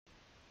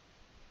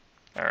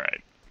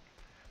Alright.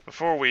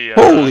 Before we,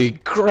 Holy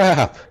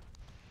crap!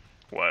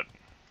 What?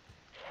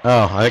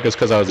 Oh, I think it's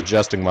because I was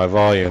adjusting my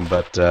volume,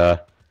 Oops.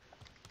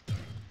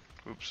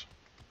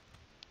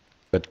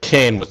 but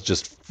Kane was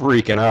just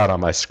freaking out on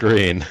my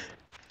screen.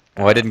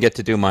 Well, I didn't get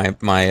to do my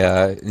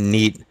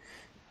neat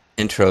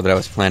intro that I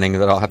was planning.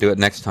 That I'll have to do it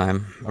next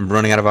time. I'm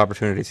running out of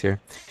opportunities here.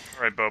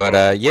 Alright, Bobo, But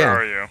where yeah.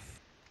 are you?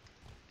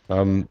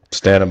 I'm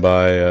standing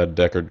by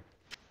Deckard.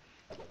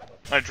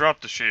 I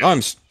dropped the shield.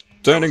 I'm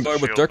standing That by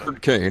was the with shield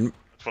Deckard Kane.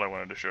 That's what I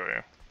wanted to show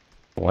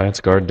you.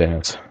 Lance Guard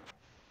dance.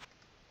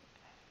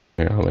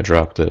 Here, let me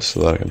drop this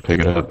so that I can pick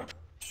it up.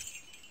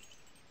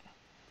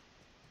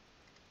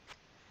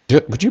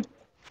 Would you?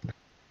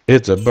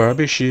 It's a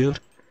Barbie shield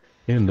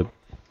in the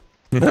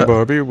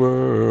Barbie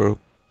world.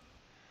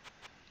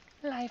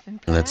 Life in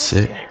Let's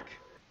see. plastic.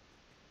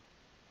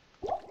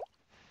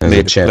 There's Made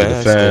of enchanted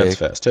defense, plastic.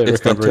 fast hit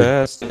It's recovery,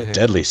 fantastic.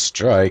 deadly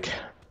strike.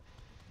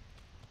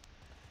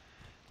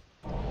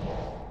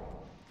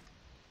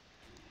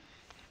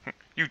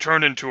 You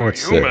turned into a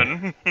Let's see.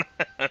 human.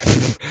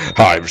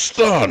 I'm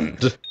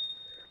stunned.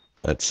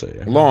 Let's see.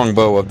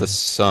 Longbow of the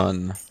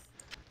sun.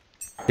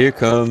 Here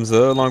comes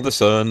along the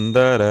sun.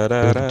 Da da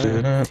da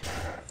da.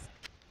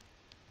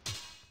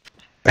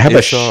 I have a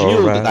It's shield.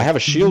 alright. I have a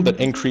shield that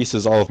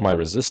increases all of my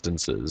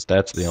resistances.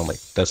 That's the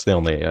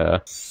only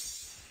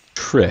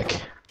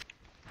trick.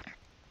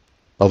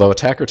 Although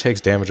attacker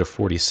takes damage of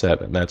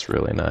 47, that's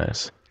really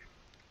nice.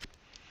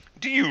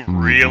 Do you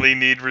really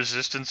need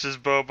resistances,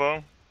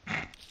 Bobo?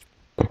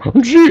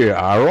 Gee,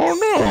 I don't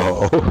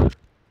know.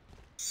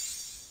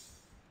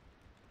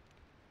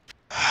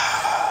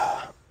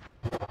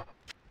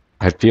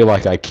 I feel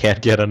like I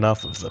can't get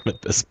enough of them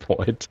at this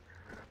point.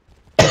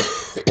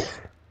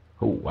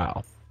 Oh,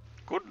 wow.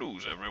 Good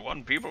news,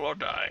 everyone. People are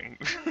dying.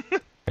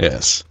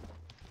 Yes.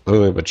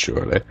 Slowly but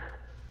surely.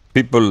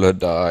 People are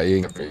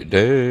dying every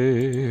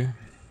day.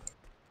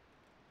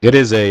 It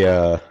is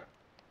a,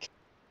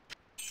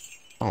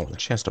 Oh, the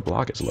chance to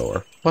block is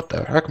lower. What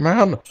the heck,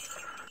 man?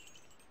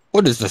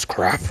 What is this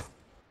crap?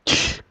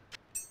 It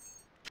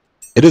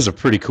is a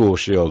pretty cool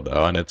shield,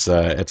 though, and it's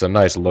a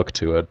nice look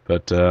to it,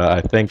 but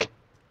I think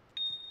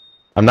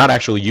I'm not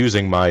actually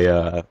using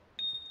my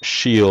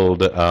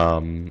shield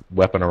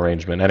weapon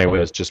arrangement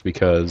anyways, just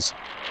because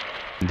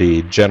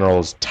the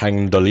General's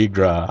Tang de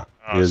Ligra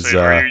is...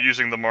 So are you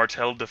using the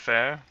Martel de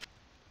Fer?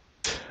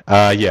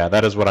 yeah,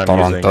 that is what I'm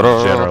using,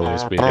 generally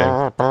speaking.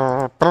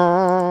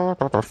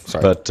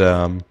 Sorry. But,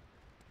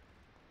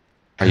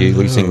 Are you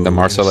using the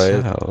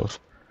Marseillaise? yourself.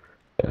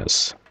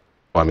 Yes.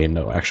 Well, I mean,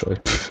 no, actually.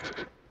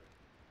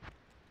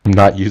 I'm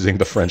not using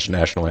the French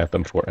national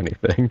anthem for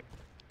anything.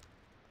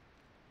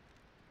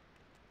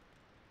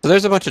 So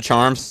there's a bunch of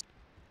charms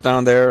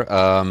down there.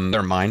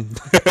 They're mine.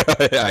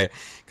 I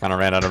kind of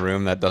ran out of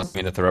room. That doesn't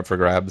mean that they're up for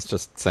grabs.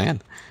 Just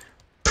saying.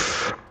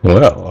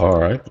 Well,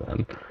 alright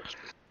then.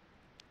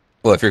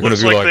 Well, if you're going to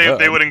Looks be like like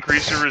they that. would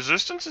increase your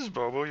resistances,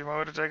 Bobo. You might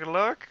want to take a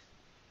look.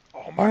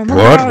 Oh my Oh god. my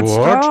What? God,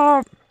 What?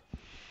 stop.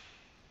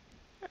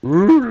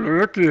 Ooh,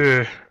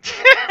 looky.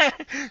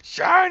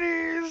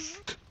 Shinies!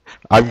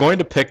 I'm going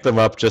to pick them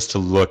up just to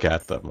look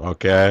at them,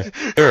 okay?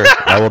 Sure.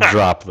 I will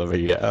drop them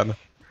again.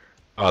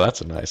 Oh,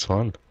 that's a nice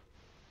one.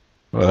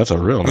 Oh, that's a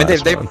real I mean,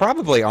 nice they one.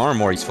 probably are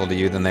more useful to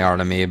you than they are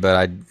to me, but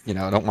I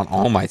don't want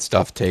all my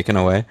stuff taken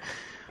away.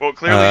 Well,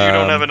 clearly you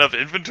don't have Um, enough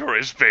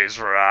inventory space,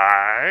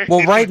 right?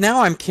 Well, right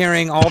now I'm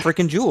carrying all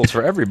freaking jewels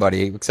for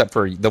everybody, except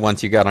for the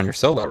ones you got on your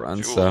solo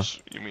runs. So, Jewels?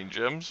 You mean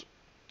gems?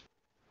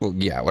 well,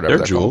 yeah, whatever.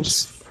 They're they're called.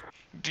 jewels.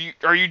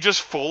 Are you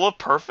just full of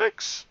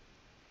perfects?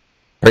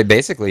 Right,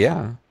 basically,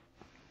 yeah.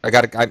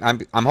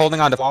 I'm holding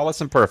on to flawless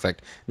and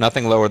perfect.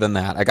 Nothing lower than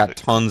that. I got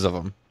tons of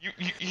them,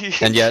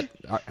 and yet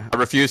I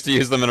refuse to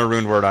use them in a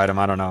rune word item.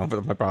 I don't know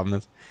what my problem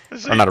is.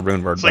 It's Or like- not a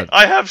rune word, It's but like,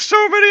 I have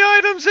so many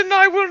items and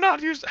I will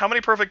not use... How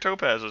many perfect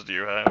topazes do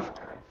you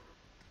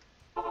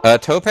have?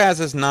 Topaz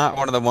is not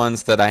one of the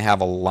ones that I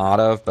have a lot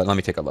of. But let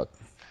me take a look.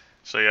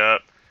 So yeah,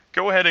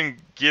 go ahead and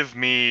give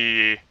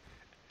me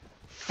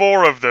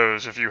 4 of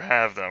those if you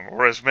have them,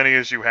 or as many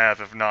as you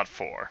have if not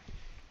 4.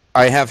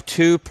 I have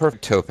 2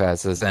 perfect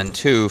topazes and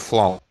 2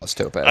 flawless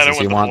topazes. I don't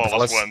want You the want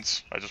flawless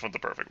ones. I just want the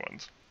perfect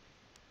ones.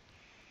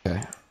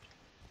 Okay.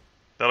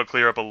 That'll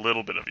clear up a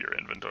little bit of your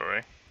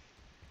inventory.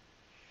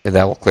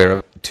 That will clear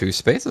up 2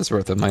 spaces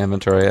worth of my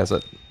inventory, as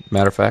a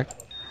matter of fact.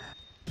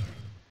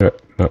 No.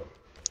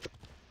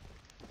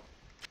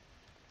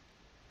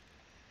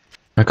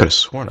 I could have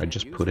sworn I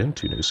just put in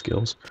 2 new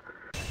skills.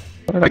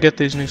 Why did I get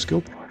these new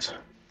skill points?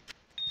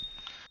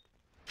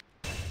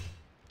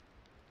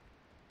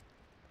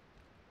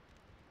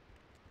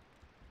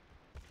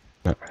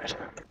 Alright.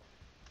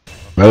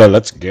 Well,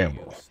 let's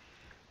gamble.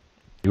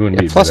 You and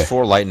Yeah, me, plus baby.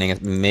 4 lightning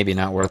is maybe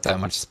not worth that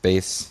much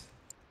space.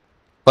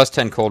 Plus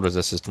 10 cold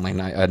resist is only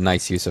a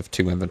nice use of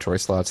 2 inventory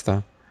slots,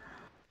 though.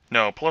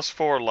 No, plus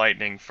 4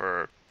 lightning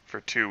for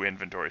 2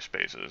 inventory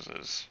spaces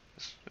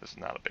is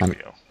not a big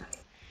deal.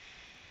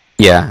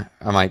 Yeah,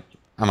 I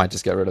might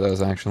just get rid of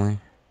those, actually.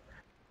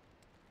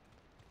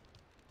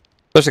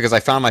 Especially because I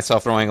found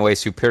myself throwing away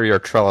superior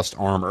trellised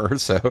armor,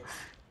 so...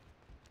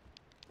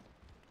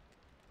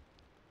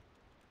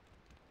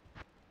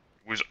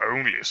 was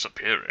only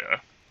superior.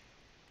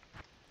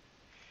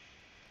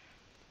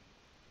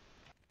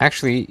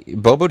 Actually,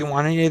 Bobo, do you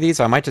want any of these?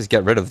 I might just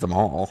get rid of them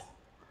all.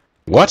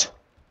 What?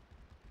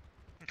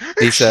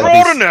 These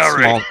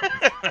Extraordinary!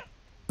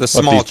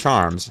 small these-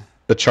 charms.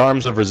 The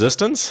charms of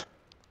resistance?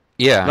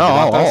 Yeah. No, you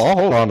want those? I'll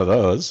hold on to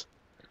those.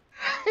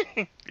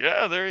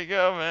 Yeah, there you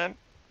go, man.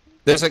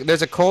 There's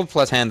a cold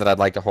plus hand that I'd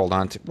like to hold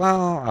on to.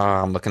 Well,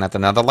 I'm looking at the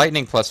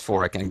lightning plus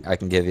 4 I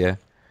can give you,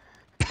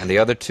 and the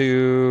other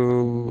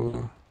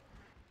two.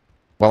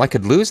 Well, I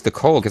could lose the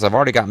cold because I've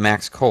already got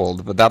max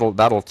cold, but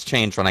that'll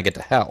change when I get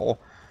to hell.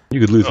 You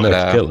could lose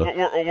next killer.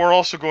 We're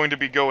also going to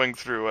be going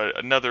through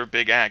another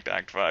big Act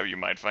 5. You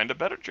might find a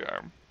better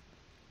charm.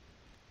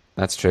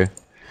 That's true.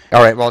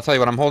 All right. Well, I'll tell you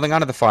what. I'm holding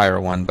on to the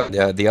fire one, but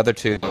the other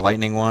two, the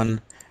lightning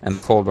one and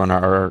the cold one,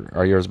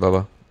 are yours,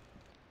 Bobo.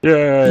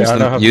 Yeah, I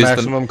now have use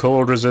maximum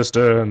cold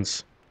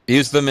resistance.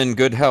 Use them in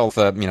good health,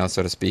 so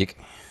to speak.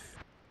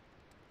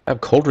 I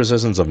have cold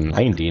resistance of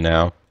 90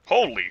 now.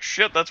 Holy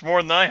shit, that's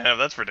more than I have.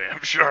 That's for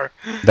damn sure.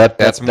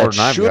 That's more than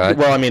I've should, got.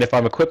 Well, I mean, if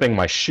I'm equiping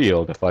my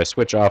shield, if I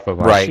switch off of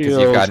my Right, because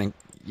shield,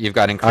 you've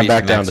got increased. I'm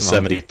back down to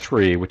maximum.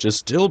 73, which is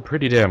still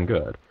pretty damn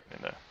good. You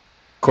know.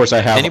 Of course,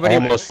 I have Anybody-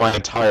 almost my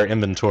entire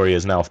inventory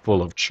is now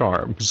full of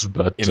charms,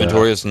 but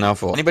Inventory is now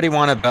full. Anybody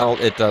want a belt?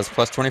 It does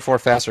plus 24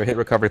 faster hit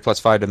recovery, plus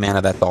 5 to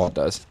mana. That's all it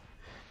does.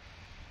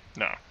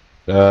 No.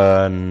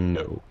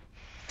 no.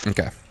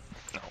 Okay.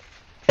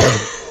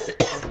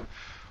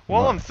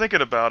 While I'm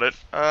thinking about it,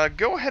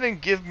 go ahead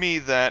and give me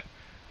that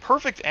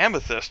perfect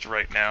amethyst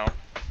right now.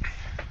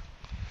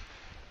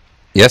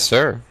 Yes,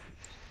 sir.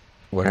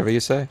 Whatever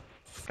you say.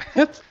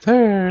 It's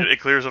there. It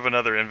clears up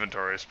another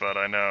inventory spot,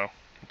 I know.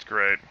 It's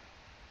great.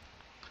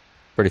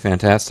 Pretty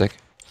fantastic.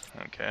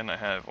 Okay, and I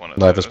have one of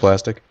Life those. is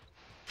plastic.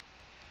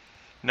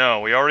 No,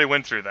 we already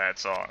went through that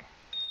song.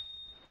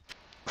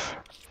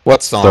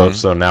 What song?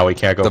 So now we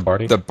can't go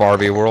party? The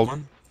Barbie World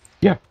one?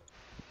 Yeah.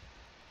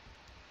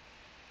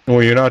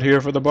 Well, you're not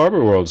here for the Barbie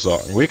World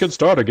song. We can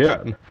start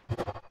again.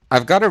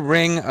 I've got a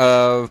ring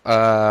of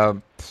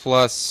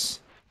plus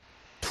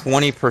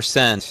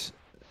 20%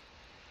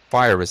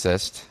 fire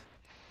resist.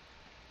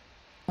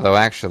 Although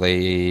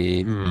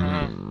actually...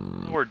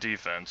 Lower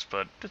defense,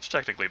 but it's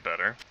technically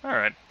better.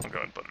 Alright, I'll go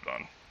ahead and put it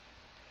on.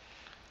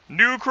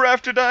 New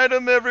crafted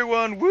item,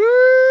 everyone! Woo!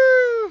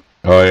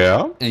 Oh,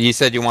 yeah? You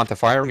said you want the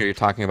fire ring, or you're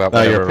talking about Now,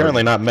 whatever... you're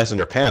apparently not messing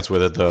your pants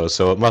with it, though,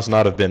 so it must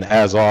not have been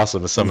as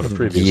awesome as some of the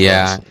previous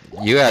Yeah,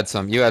 ones. you had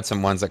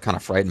some ones that kind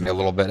of frightened me a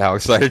little bit, how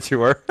excited you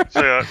were.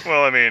 So, yeah,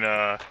 well, I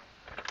mean,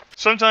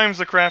 sometimes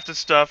the crafted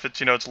stuff,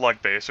 it's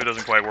luck-based, so it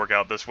doesn't quite work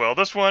out this well.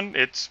 This one,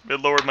 it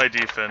lowered my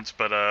defense,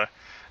 but,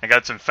 I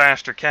got some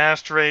faster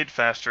cast rate,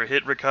 faster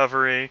hit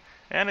recovery,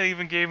 and it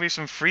even gave me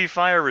some free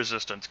fire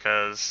resistance,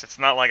 because it's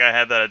not like I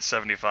had that at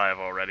 75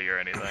 already or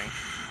anything.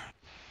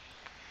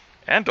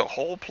 And a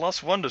whole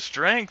 +1 to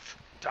strength.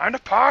 Time to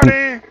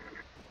party!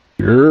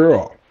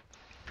 Yeah.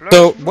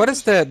 So, what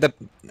is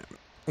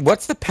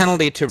what's the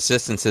penalty to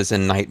resistances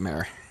in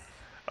Nightmare?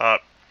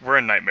 We're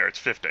in Nightmare, it's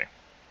 50.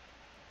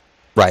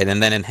 Right,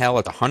 and then in Hell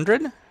it's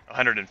 100?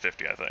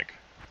 150, I think.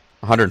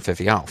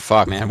 150. Oh,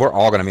 fuck, man. We're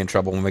all going to be in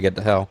trouble when we get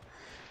to Hell.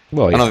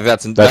 Well, I don't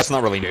think that's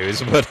not really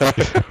news, but...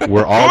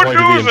 we're all Good going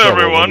to be in news, trouble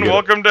when everyone! we get-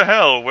 Welcome to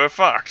Hell, we're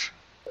fucked.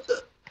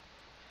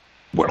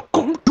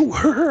 Welcome to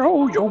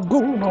hell, you're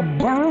gonna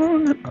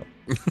burn.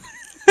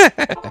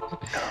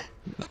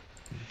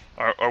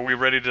 Are we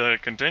ready to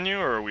continue,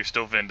 or are we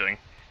still vending?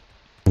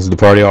 Is the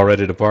party all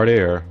ready to party,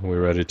 or are we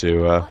ready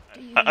to,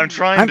 I'm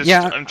trying to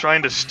yeah. I'm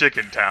trying to stick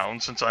in town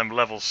since I'm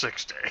level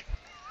 60.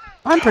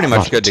 I'm pretty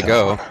much good to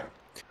go.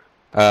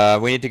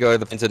 We need to go to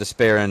the Pins of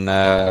Despair and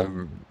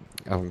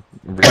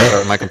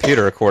restart my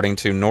computer, according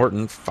to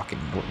Norton. Fucking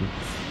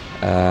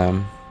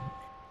Norton.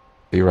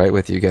 Be right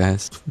with you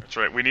guys. That's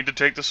right, we need to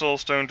take the Soul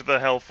Stone to the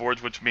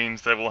Hellforge, which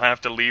means that we'll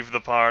have to leave the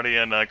party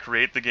and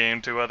create the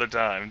game 2 other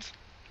times.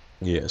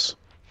 Yes.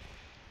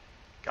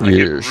 Gotta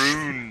Yes. get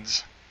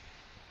runes.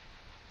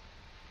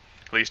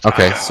 At least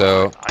Okay, I got-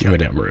 so- I Give me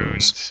gotta them get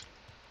runes.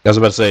 I was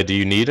about to say, do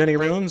you need any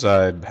runes?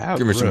 I have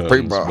Give me some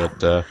runes, paper.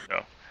 but,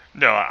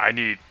 No, I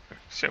need...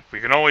 So we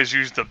can always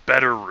use the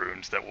better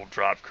runes that will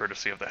drop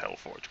courtesy of the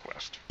Hellforge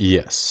quest.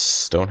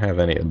 yes, don't have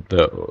any of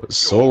those.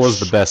 Soul is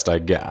the best I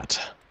got.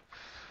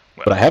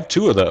 Well, But I have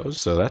 2 of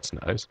those, so that's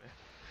nice.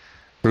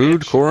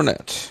 Crude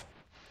Coronet.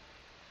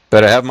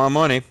 Better have my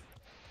money.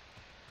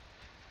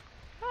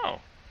 Oh.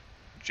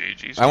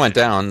 GG's. I went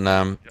down.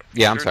 Yep,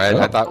 Yeah, I'm sure sorry.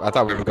 did. I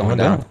thought we were going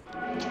down.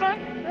 That's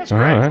fine. That's All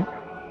great. right.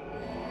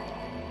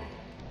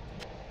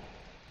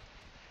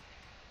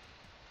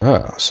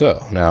 Oh,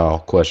 so now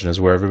question is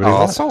where everybody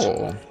went.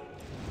 Also,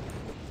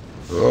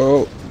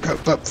 Oh,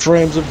 got up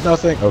frames of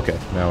nothing. Okay,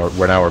 now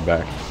we're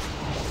back.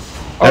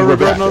 And we're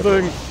back.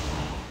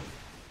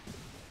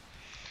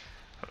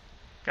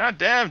 God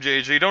damn,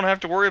 JJ, you don't have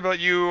to worry about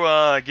you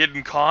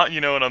getting caught,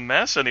 in a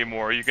mess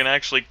anymore. You can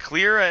actually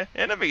clear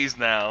enemies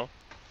now.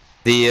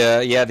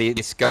 the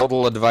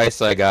skeletal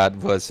advice I got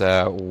was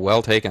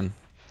well taken.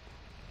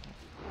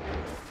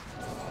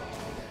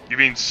 You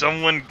mean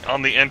someone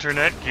on the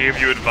internet gave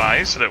you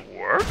advice and it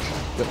worked? worked.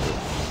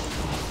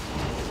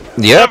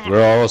 Yep.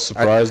 We're all as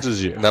surprised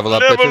as you. Level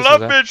up, Level bitches.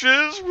 up, is that-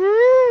 bitches!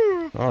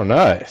 Woo! Oh,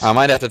 nice. I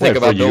might have to think Wait,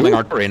 about for building you?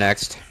 artillery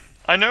next.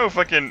 I know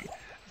fucking...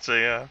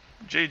 Say,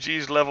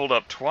 JG's leveled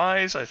up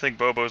twice. I think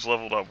Bobo's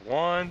leveled up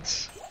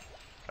once.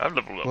 I've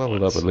leveled up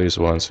Leveled once. up at least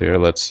once here.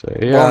 Let's see.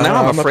 Yeah, Well, now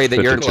I'm up afraid to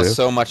that you're 52.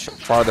 so much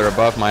farther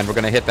above mine. We're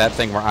gonna hit that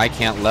thing where I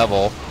can't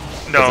level.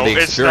 No, of the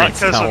it's not experience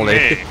because of only.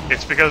 me.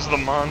 It's because of the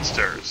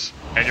monsters.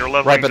 And you're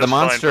leveling Right, but the just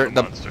fine monster- for the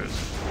the-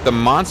 monsters. The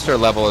monster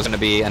level is gonna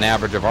be an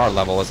average of our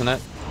level, isn't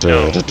it?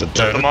 No,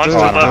 the monster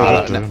Oh, I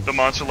don't know. level. The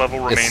monster level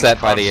remains. It's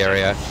set by the constant.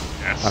 area.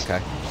 Yes.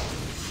 Okay.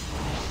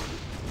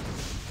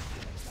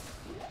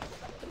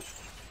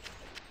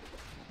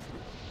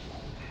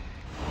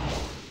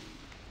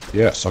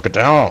 Yeah, suck it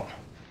down.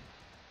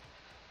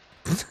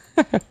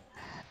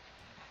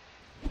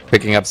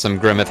 Picking up some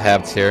Grimith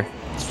habs here.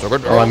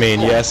 Well, I mean,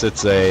 yes,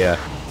 it's a.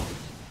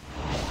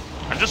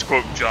 I'm just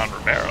quoting John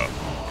Romero.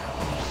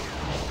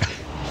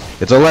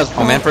 It's a less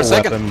Oh, man, for a powerful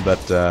second- weapon,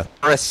 but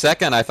For a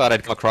second, I thought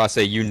I'd come across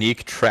a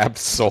unique trapped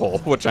soul,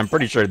 which I'm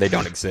pretty sure they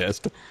don't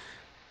exist.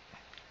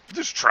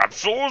 This trap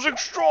soul is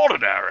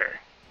extraordinary.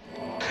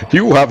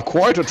 you have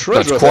quite a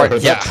treasure quite- there,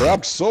 yeah. that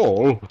trapped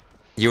soul.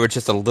 You were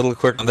just a little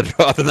quicker on the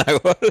draw than I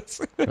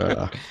was.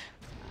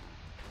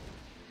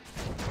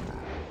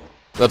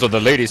 That's what the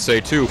ladies say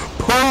too.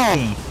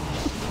 Boom!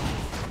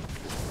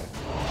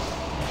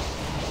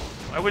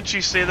 Why would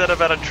she say that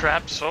about a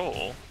trapped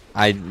soul?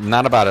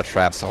 Not about a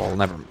trap soul.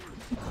 Never.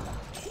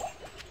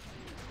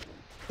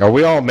 Are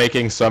we all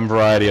making some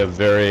variety of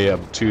very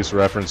obtuse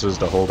references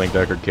to holding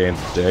Deckard Cain's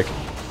dick?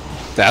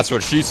 That's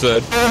what she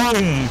said.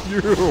 Boom!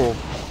 You.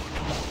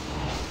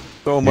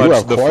 So much You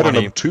have the quite funny.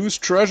 an obtuse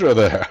treasure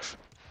there.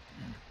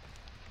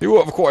 You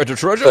have quite a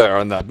treasure there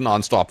on that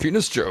non-stop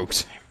penis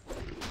jokes.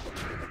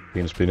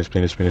 Penis, penis,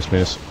 penis, penis,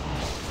 penis.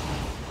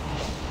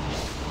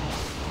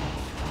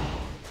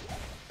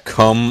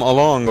 Come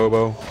along,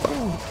 Bobo.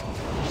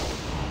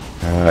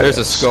 There's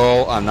a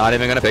skull. I'm not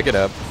even gonna pick it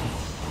up.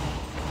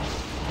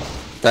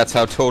 That's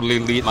how totally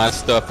elite my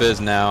stuff is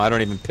now. I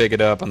don't even pick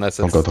it up unless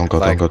it's Don't go.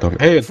 like,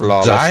 Hey, it's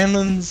flawless.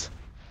 diamonds.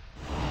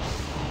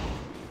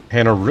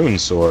 And a rune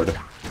sword.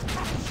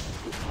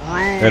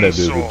 And a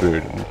Sword.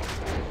 bird.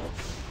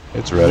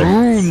 It's ready.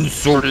 Rune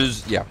sword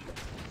is yeah.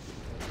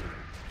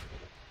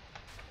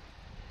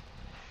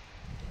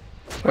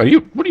 What are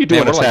you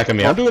doing we're like- attacking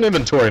me? I'm doing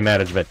inventory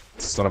management,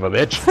 son of a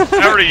bitch.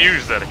 I already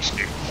used that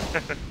excuse.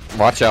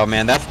 Watch out,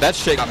 man. That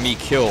shit got me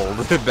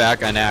killed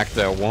back in Act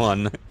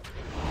 1.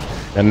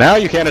 And now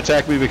you can't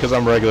attack me because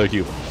I'm regular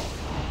human.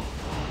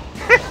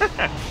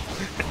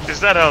 Is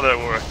that how that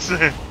works?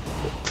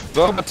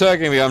 Stop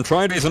attacking me. I'm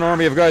trying to use an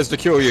army of guys to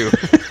kill you.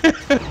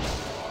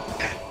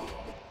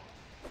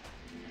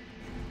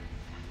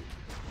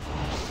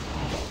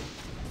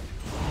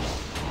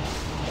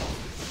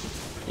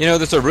 You know,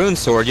 there's a rune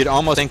sword. You'd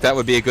almost think that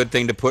would be a good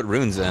thing to put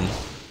runes in.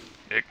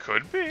 It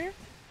could be.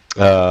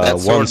 One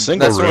sword-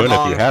 single that sword rune if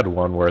long- you had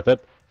one worth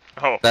it.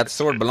 Oh, That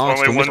sword belongs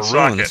only to one Mr.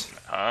 socket, Runes.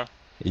 huh?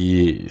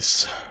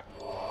 Yes.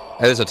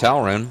 Hey, there's a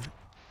towel rune.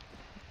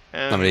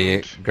 And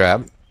Somebody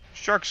grab.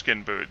 shark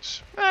skin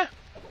boots.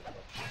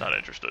 Not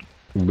interested.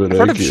 But I've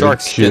heard I of can't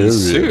shark skin carry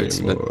suits,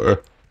 but-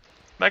 anymore.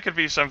 That could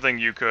be something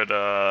you could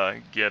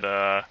get.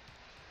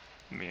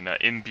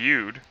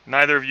 Imbued.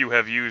 Neither of you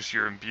have used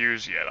your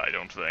imbues yet, I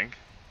don't think.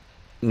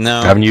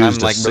 No, I haven't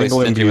used I'm like a really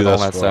single stingy imbue with all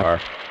thus that far.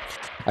 stuff.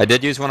 I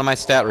did use one of my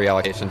stat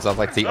reallocations. That's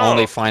like the Oh.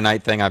 only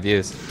finite thing I've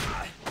used.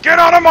 Get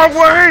out of my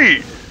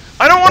way!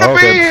 I don't want to be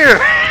Okay. here!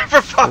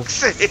 For fuck's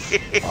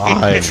sake!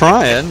 Fine.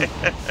 Trying.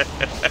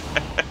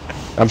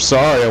 I'm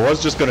sorry, I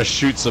was just gonna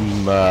shoot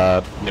some,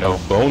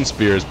 bone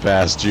spears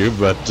past you,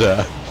 but,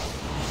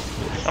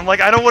 I'm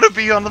like, I don't want to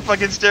be on the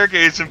fucking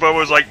staircase, and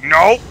Bobo's like,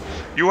 no!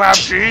 You have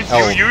cheats,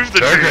 Oh, you use the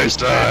staircase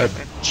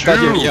cheats! time.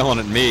 God, you're yelling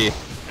at me.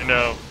 I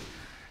know.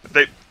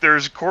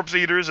 There's corpse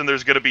eaters, and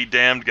there's gonna be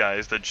damned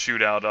guys that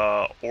shoot out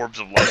orbs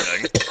of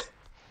lightning.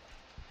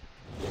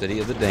 City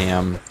of the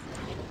Dam.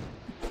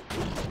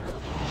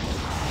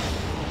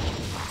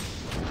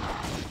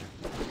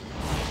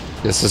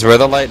 This is where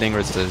the lightning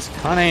wrist is.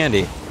 Kinda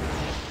handy.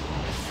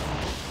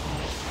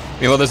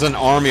 Meanwhile, there's an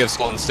army of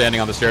skeletons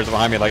standing on the stairs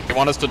behind me like, you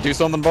want us to do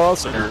something,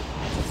 boss? Or...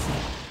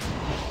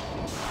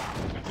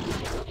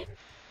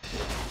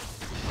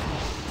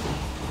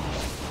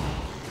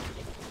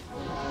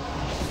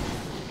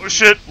 Oh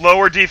shit,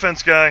 lower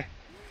defense guy.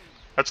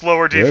 That's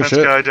lower defense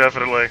shit. guy,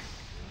 definitely.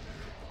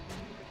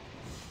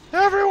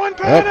 Everyone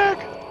panic!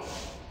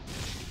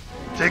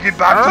 Take it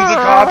back to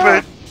the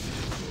carpet!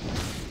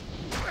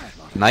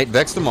 Night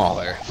vexed them all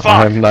there. Fuck!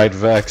 I'm night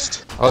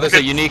vexed. Oh, there's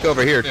a unique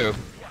over here, too.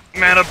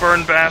 Mana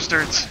burn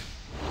bastards!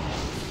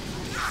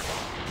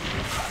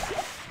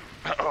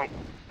 Uh-oh.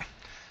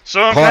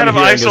 So I'm All kind I'm of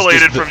hearing is just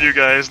isolated the- from you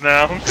guys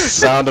now.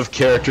 Sound of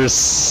characters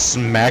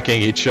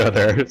smacking each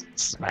other.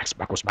 Smack,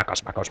 smack, smack,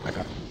 smack,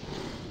 smack.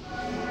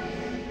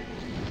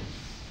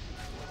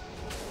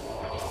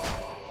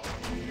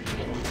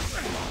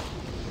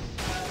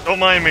 Don't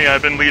mind me,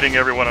 I've been leading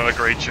everyone on a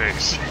great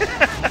chase.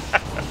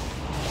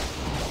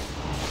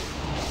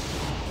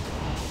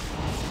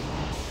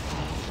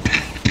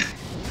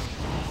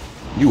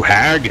 You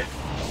hag!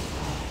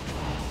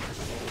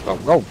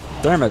 Oh,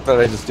 damn it! What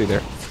did I just do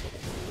there?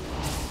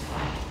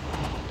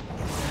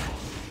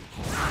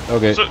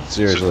 Okay,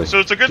 seriously. So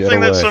it's a good get thing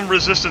that away. some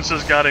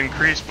resistances got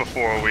increased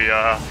before we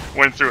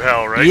went through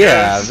hell, right?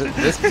 Yeah, guys?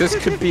 this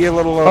could be a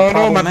little Oh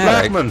no, my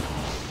problematic. Blackman!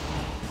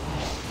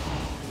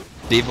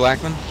 Steve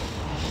Blackman?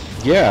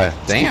 Yeah,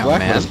 Steve Damn,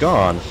 Blackman man. is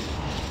gone.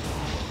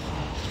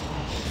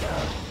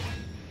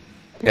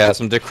 Yeah,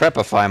 some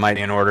decrepify might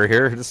be in order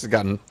here. This has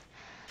gotten...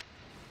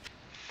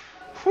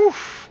 Whew.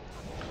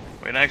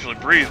 We can actually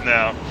breathe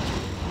now.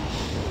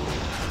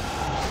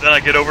 Then I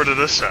get over to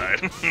this side.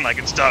 I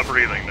can stop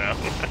breathing now.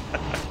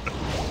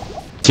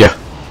 Yeah.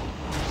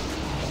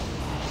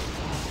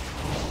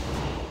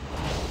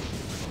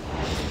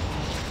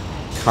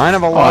 Kind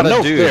of a lot no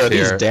of dudes fair.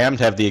 here. These damned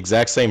have the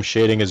exact same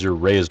shading as your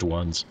raised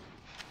ones.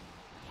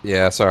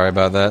 Yeah, sorry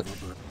about that.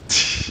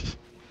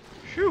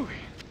 Phew.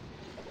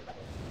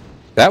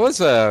 That was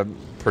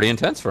pretty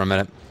intense for a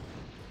minute.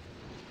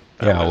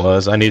 Yeah, it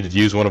was. I needed to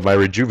use one of my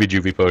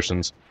Juvie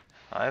potions.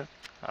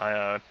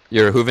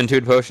 Your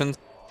Juventude potions?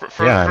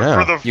 For Yeah, I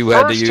know. the You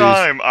had to first use-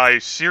 time, I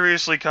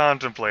seriously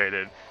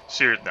contemplated.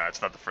 No,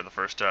 it's not for the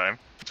first time.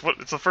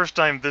 It's the first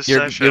time this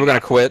session. You were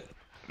gonna quit?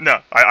 No,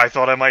 I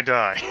thought I might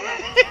die.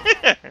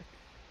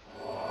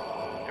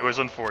 It was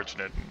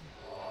unfortunate.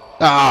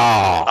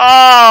 Oh!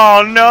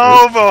 Oh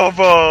no,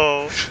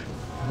 Bobo!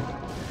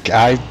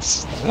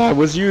 I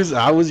was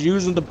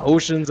using the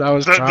potions. I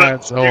was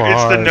trying so hard.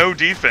 It's the no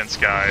defense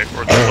guy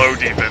or the low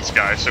defense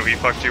guy, so he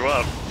fucked you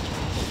up.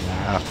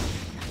 Yeah.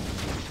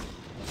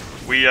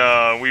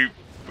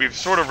 We've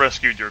sort of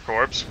rescued your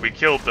corpse. We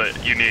killed the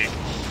unique,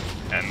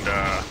 and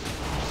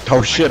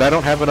Oh shit! I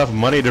don't have enough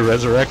money to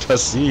resurrect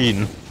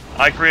Hassan.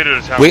 I created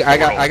a town portal.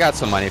 I got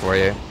some money for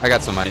you.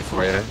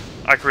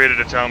 I created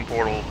a town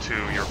portal to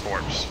your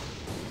corpse.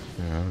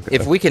 Yeah, okay.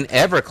 If we can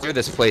ever clear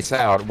this place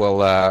out,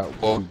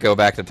 we'll go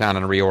back to town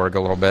and reorg a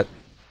little bit.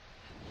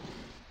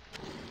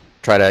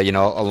 Try to,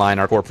 align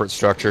our corporate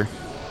structure.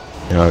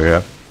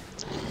 Okay.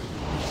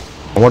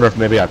 I wonder if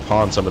maybe I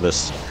pawn some of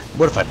this.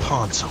 What if I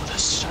pawn some of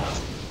this stuff?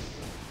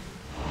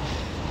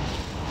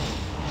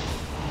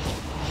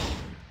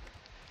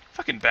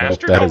 Fucking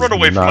bastard! that Don't is run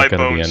away from not my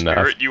gonna bone be enough.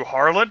 spirit, you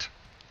harlot!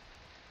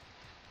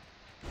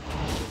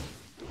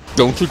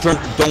 Don't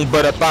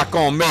bet it back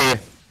on me.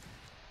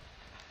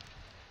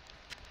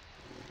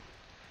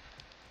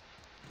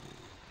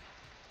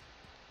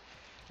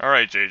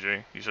 Alright,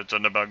 JJ, you said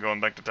something about going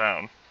back to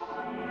town.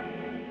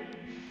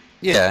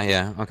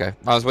 Yeah, okay.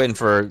 I was waiting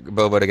for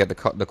Bobo to get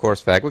the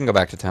course back. We can go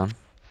back to town.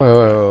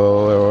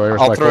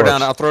 Where's I'll my throw corpse?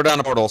 down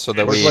a portal so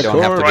that Where's we my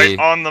don't have to Right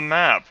be. on the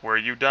map where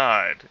you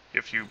died.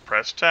 If you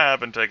press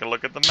tab and take a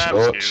look at the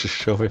map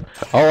Show me.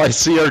 All I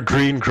see are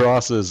green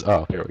crosses.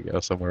 Oh, here we go.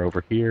 Somewhere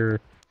over here.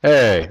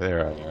 Hey,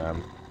 there I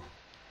am.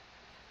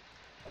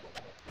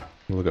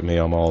 Look at me.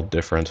 I'm all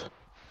different.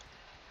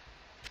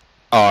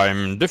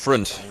 I'm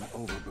different.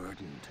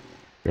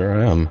 Here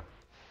I am.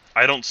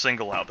 I don't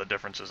single out the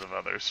differences of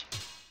others.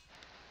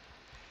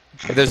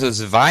 There's a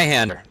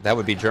Zweihander. That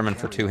would be German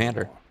for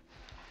two-hander.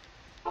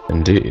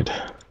 Indeed.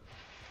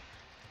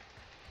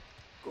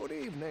 Good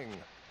evening.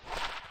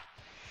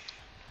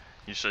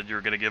 You said you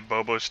were gonna give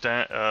Bobo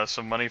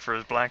some money for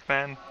his black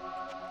man?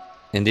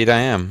 Indeed, I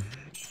am.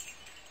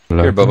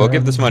 Here, Bobo,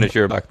 give this money to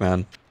your black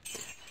man.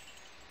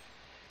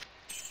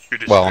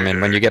 Well, I mean,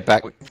 when you get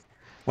back,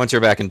 once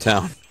you're back in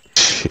town.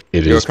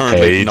 It You're is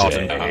currently not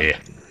in payday.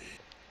 town.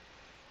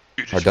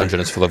 Our dungeon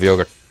is full of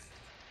yogurt.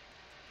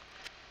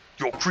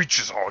 Your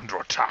creatures are under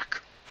attack.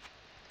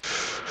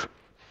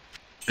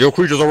 Your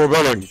creatures are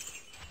rebelling.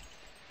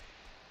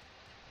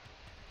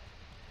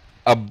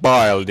 A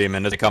bile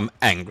demon has become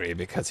angry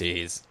because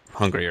he's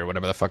hungry or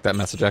whatever the fuck that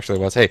message actually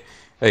was. Hey.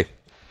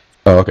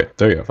 Oh, okay.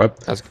 There you go.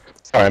 That's...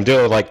 Sorry, I'm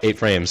dealing with like 8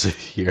 frames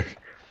here.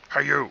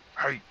 Hey you!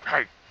 Hey!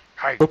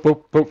 Boop,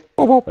 boop, boop.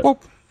 Whoop, whoop,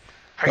 whoop.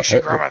 Hey, she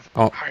Grimith!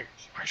 Oh. Hey,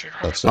 she Oh,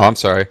 Grimith! Oh, I'm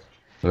sorry.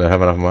 Do I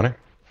have enough money?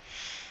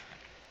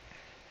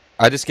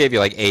 I just gave you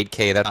like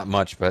 8K. That's not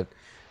much, but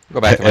I'll go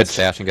back to my It's-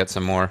 stash and get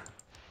some more.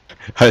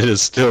 It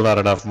is still not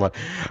enough money.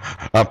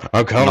 I'm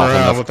coming Not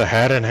around enough. with the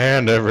hat in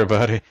hand,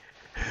 everybody.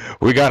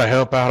 We gotta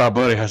help out our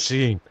buddy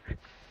Hassan.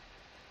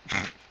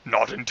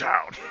 Not in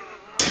town.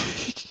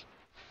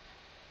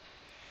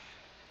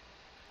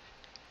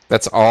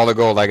 That's all the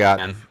gold I got,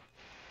 man.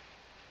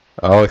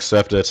 I'll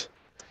accept it,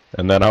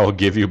 and then I will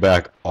give you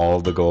back all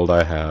the gold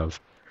I have.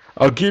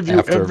 I'll give you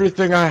After-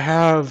 everything I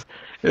have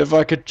if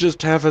I could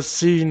just have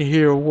Hassan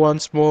here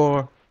once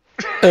more.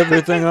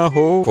 Everything I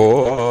hope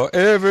for,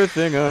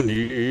 everything I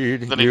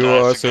need. Then he You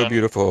dies are so again.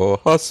 beautiful,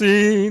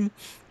 Hassan.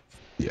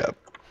 Yep.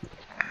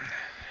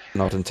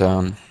 Not in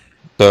town.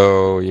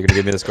 So you're gonna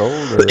give me this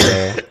gold, or?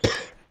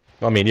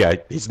 I mean, yeah,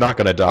 he's not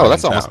gonna die Oh,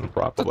 that's in almost town,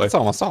 probably. that's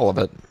almost all of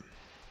it.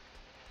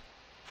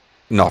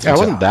 Not Yeah, in it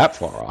wasn't town. that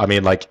far. I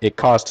mean, like, it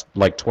cost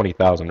like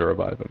 20,000 to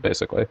revive him,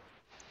 basically.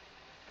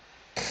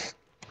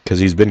 Because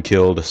he's been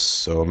killed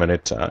so many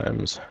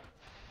times.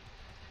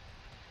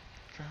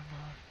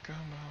 Come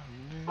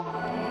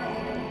on.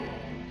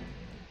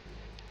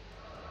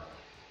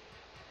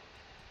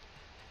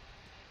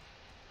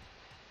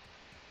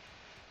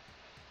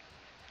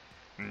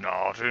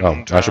 Not in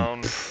Oh, I should-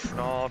 town,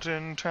 not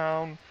in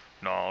town,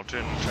 not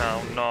in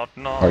town, not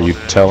Are you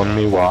in telling town.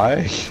 me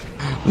why?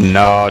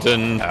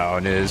 Norton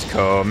Town is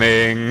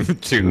coming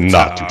to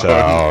Not to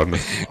town.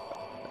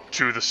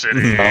 To the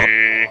city.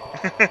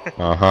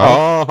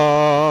 Uh-huh.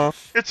 Uh-huh.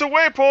 It's a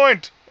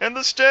waypoint, and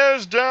the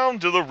stairs down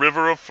to the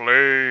river of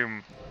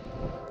flame.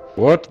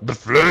 What? The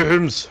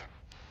flames?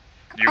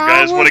 You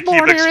guys want to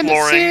keep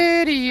exploring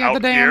city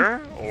out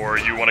here, or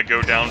you want to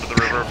go down to the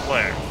river of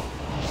flame?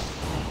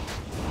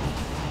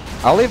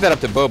 I'll leave that up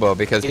to Bobo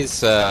because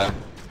he's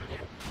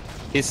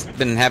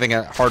been having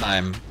a hard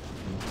time.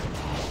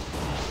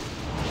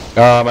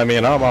 I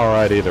mean, I'm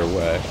alright either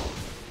way.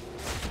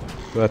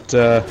 But,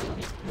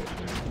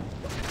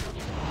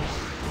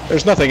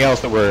 there's nothing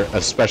else that we're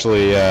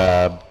especially,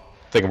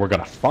 thinking we're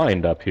gonna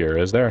find up here,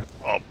 is there?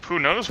 Well, who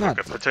knows what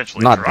could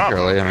potentially Not drop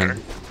particularly. up I here.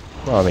 mean,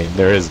 Well, I mean,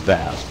 there is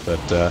that,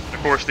 but, Of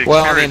course, the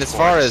well, I mean,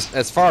 experience points.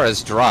 as far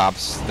as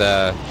drops,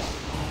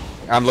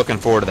 I'm looking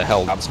forward to the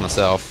hell drops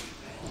myself.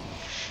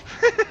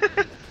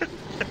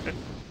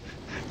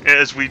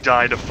 As we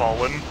die to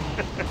Fallen.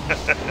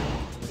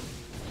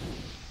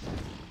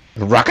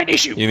 rocket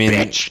issue, You mean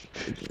bitch!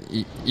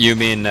 you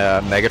mean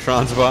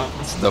Megatron's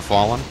boss, the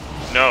Fallen?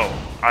 No,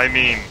 I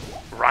mean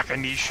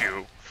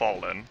Rakanishu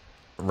Fallen.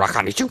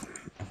 Rakanichu.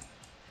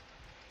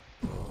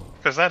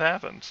 Because that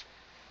happens.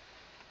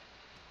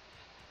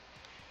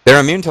 They're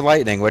immune to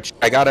lightning, which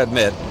I gotta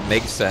admit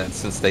makes sense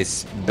since they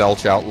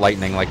belch out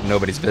lightning like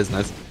nobody's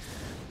business.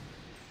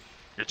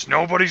 It's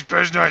nobody's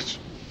business.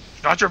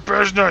 It's not your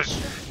business.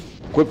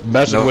 Quit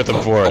messing with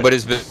them for it.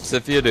 Nobody's business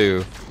if you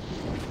do.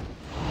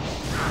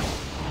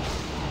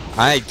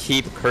 I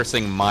keep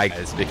cursing my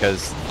guys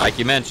because, like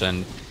you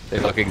mentioned, they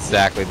look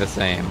exactly the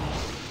same.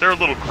 They're a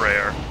little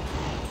grayer.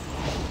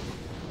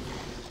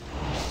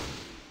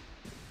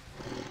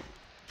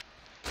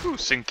 Ooh,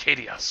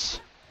 Syncadius.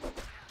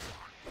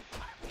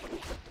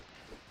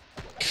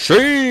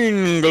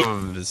 Chain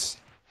gloves.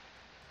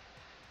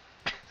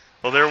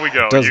 Well, there we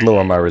go. It does You-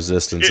 lower my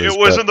resistance. it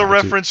wasn't the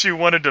reference you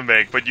wanted to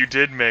make, but you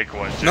did make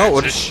one. No,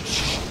 James.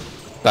 shh.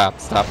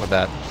 Stop with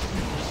that.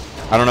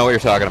 I don't know what you're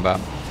talking about.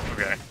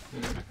 Okay.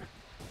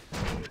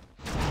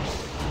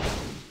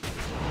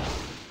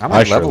 I I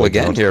might surely level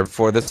again don't. here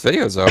before this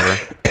video's over.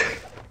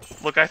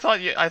 Look, I thought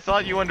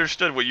you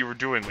understood what you were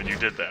doing when you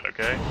did that.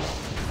 Okay.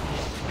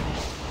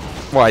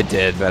 Well, I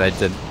did, but I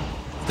didn't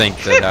think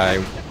that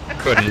I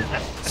couldn't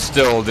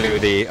still do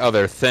the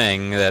other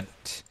thing that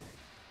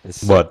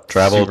is What,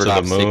 travel super to the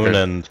top moon secret.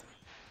 and...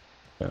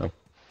 Yeah.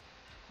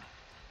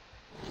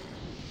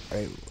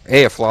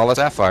 Hey, a flawless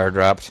sapphire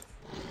dropped.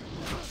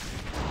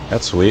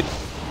 That's sweet.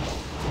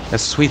 A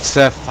sweet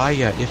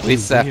sapphire, if Sweet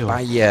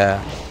sapphire.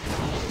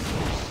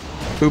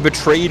 Who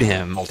betrayed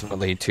him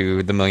ultimately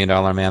to the $1 Million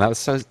Man? That was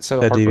so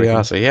heartbreaking.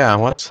 DiBiase, yeah,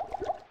 what?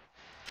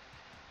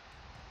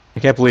 I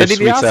can't believe Ted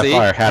Sweet DiBiase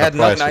Sapphire had a had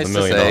price nothing for the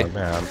nice $1 to Million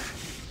Man.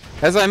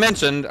 As I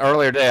mentioned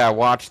earlier today, I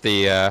watched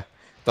the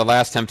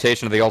Last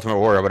Temptation of the Ultimate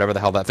Warrior, whatever the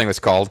hell that thing was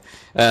called,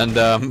 and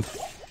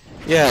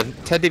yeah,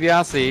 Ted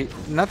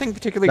DiBiase, nothing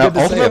particularly Now, good to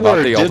say Ultimate about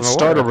Warrior the did Ultimate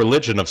start a Warrior.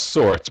 religion of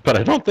sorts, but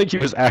I don't think he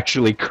was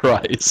actually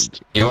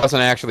Christ. He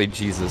wasn't actually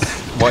Jesus.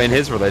 Well, in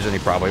his religion, he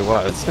probably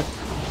was.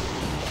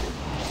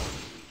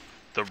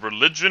 The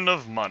religion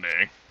of money.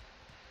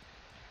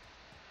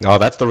 Oh,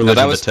 that's the No, religion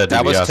that was Ted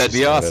started.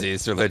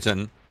 DiBiase's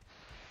religion.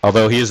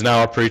 Although he is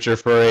now a preacher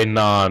for a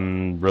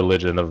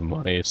non-religion of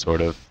money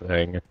sort of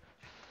thing.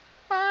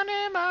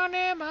 Money,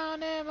 money,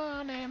 money,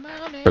 money,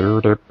 money.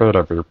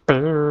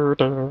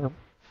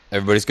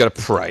 Everybody's got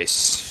a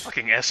price.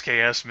 Fucking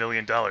SKS $1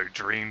 Million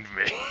dreamed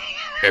me.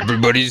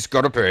 Everybody's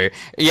got to pay.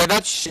 Yeah,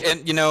 that's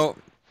and you know,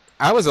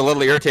 I was a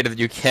little irritated that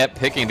you kept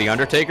picking the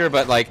Undertaker,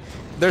 but like,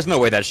 there's no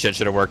way that shit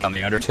should have worked on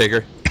the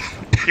Undertaker.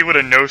 He would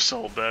have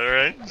no-sold that,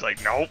 right? He's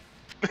like, nope.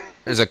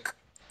 There's a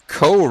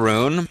Ko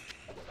rune.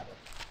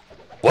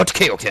 What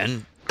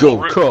Kaioken?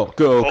 Go,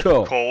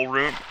 go.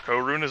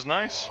 Ko-Rune is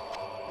nice.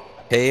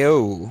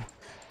 KO.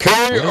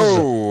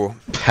 KO.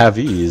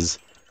 Pavis.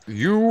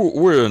 You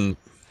win.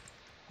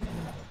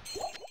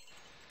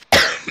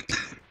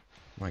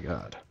 My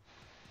god.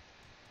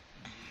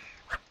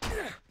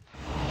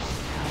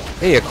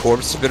 Hey, a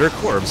corpse spitter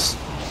corpse.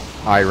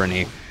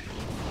 Irony.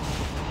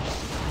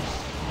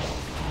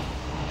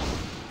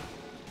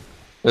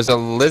 There's a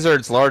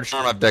lizard's large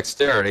charm of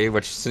dexterity,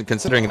 which,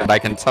 considering that I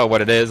can tell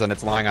what it is and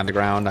it's lying on the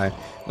ground, I'm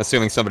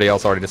assuming somebody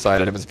else already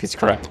decided it was a piece of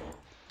crap.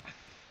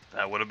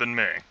 That would have been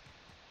me.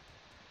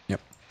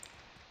 Yep.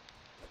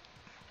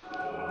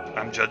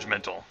 I'm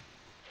judgmental.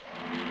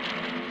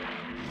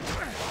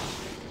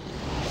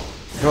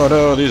 Oh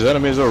no, these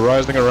enemies are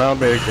rising around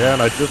me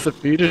again. I just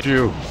defeated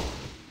you.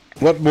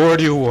 What more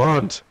do you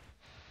want?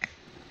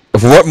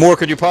 What more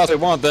could you possibly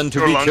want than to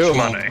Your be lunch killed?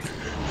 money.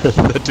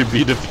 To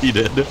be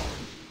defeated.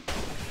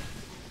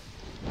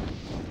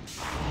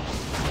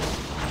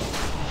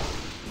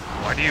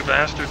 Why do you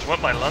bastards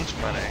want my lunch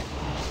money?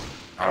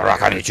 Oh,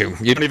 rock, I eat you.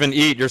 You don't even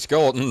eat your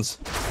skeletons.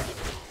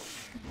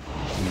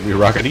 We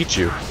rock and eat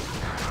you.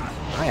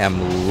 I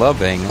am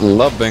loving the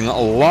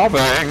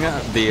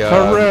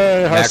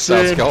Hooray! maxed out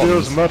Hassan skeletons.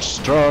 feels much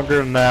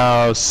stronger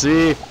now.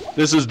 See?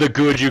 This is the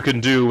good you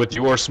can do with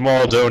your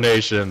small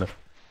donation.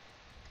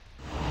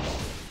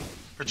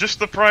 For just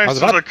the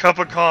price of a cup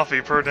of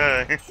coffee per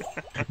day.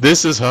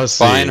 This is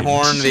Hassan.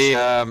 Finehorn, the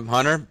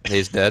hunter,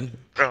 he's dead.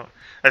 Oh,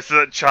 that's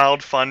that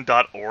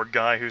childfund.org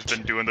guy who's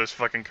been doing those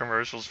fucking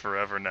commercials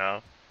forever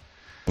now.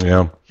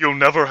 Yeah. You'll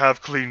never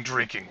have clean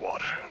drinking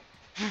water.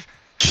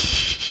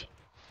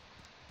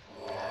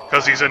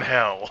 Because he's in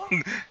hell.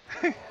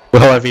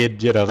 Well, I mean,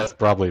 you know, that's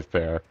probably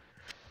fair.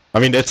 I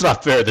mean, it's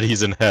not fair that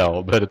he's in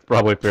hell, but it's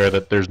probably fair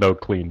that there's no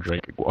clean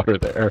drinking water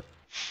there.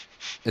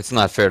 It's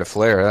not fair to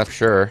Flair, that's for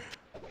sure.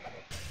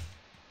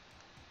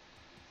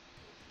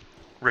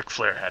 Ric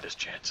Flair had his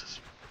chances.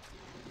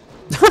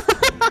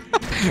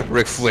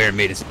 Ric Flair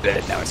made his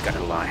bed, now he's got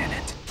to lie in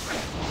it.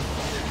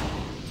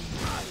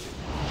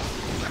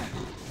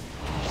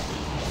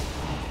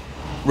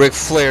 Ric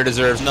Flair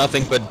deserves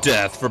nothing but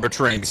death for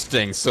betraying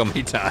Sting so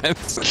many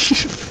times.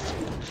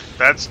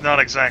 That's not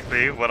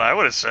exactly what I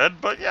would have said,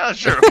 but yeah,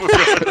 sure. We'll go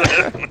with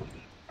that.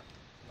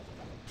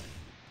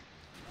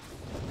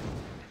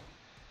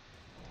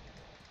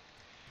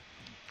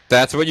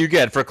 That's what you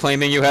get for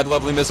claiming you had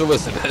lovely Miss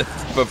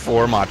Elizabeth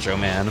before Macho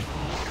Man.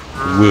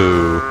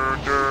 Woo.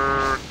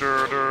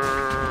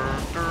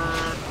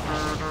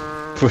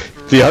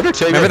 The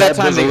Undertaker Remember that had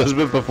time Miss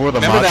Elizabeth before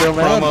the Remember Macho that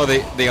Man?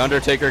 promo the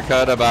Undertaker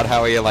cut about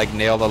how he like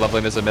nailed the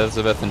lovely Miss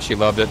Elizabeth and she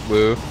loved it?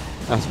 Woo.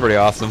 That was pretty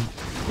awesome.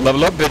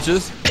 Level up,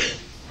 bitches.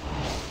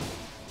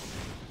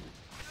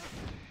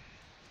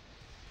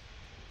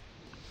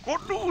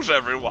 Good news,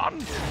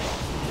 everyone.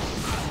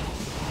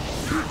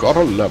 Got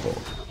a level.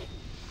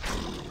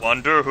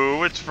 Wonder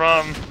who it's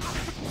from.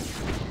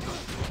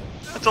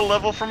 It's a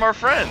level from our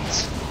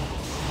friends.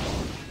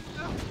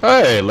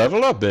 Hey,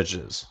 level up,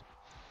 bitches.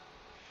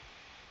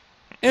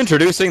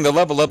 Introducing the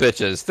Level Up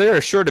Bitches. They are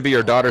sure to be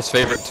your daughter's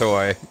favorite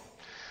toy.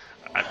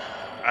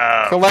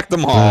 Collect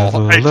them all.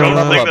 I don't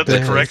Level think up,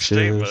 that's a correct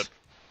bitches.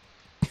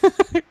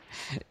 statement.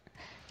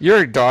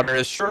 Your daughter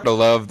is sure to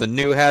love the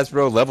new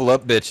Hasbro Level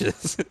Up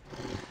Bitches.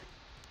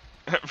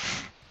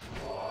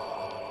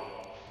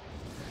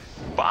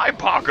 Bye,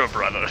 Parker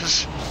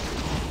Brothers.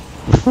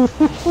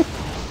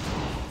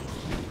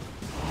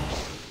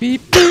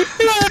 Beep, beep,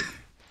 beep.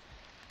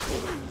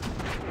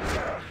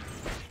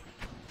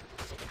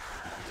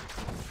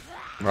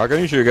 Rockin'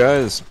 issue,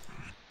 guys.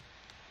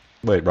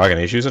 Wait, Rockin'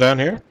 Issues are down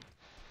here?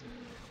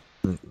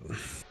 And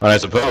I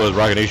suppose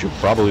Rockin' Issue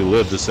probably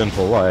lived a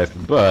sinful life,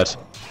 but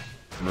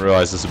I didn't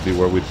realize this would be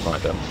where we'd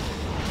find him.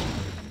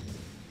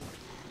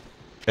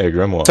 Hey,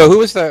 Grimoire. So who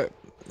was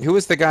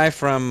the guy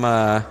from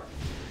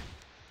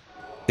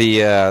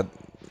the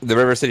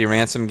River City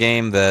Ransom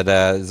game that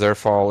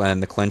Zerfall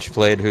and the Clinch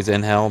played? Who's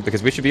in hell?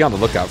 Because we should be on the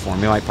lookout for him.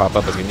 He might pop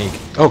up as unique.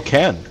 Oh,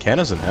 Ken. Ken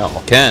is in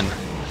hell. Ken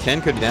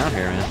could be down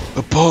here, man.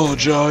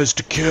 Apologize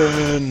to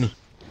Ken.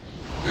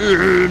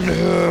 In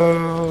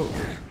hell.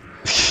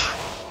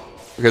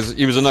 Because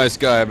he was a nice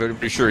guy, but I'm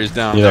pretty sure he's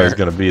down You know there. he's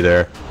gonna be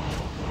there.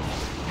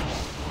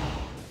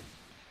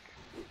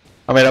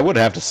 I mean, I would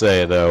have to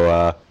say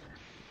though,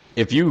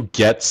 if you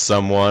get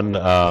someone,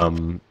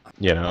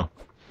 you know,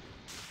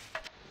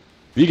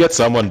 if you get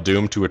someone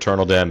doomed to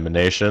eternal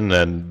damnation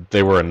and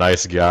they were a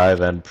nice guy,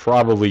 then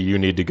probably you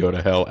need to go to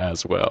hell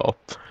as well.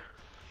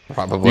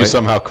 Probably. You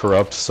somehow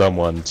corrupt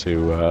someone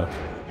to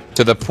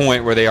the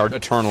point where they are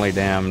eternally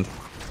damned.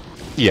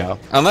 yeah.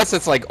 Unless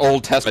it's like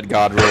Old Testament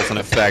God rules in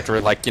effect,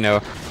 where like, you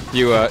know,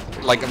 you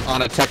like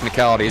on a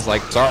technicality, he's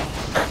like, sorry,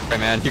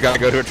 man, you gotta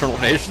go to eternal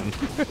nation.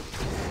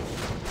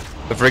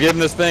 The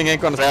forgiveness thing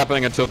ain't gonna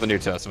happen until the New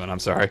Testament. I'm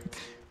sorry.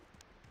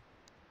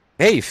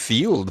 Hey,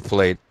 field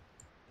plate.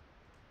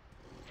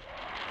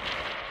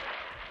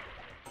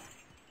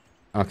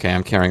 Okay,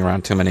 I'm carrying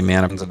around too many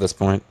mana at this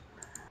point.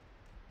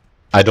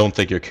 I don't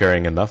think you're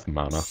carrying enough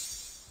mana.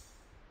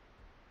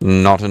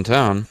 Not in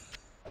town.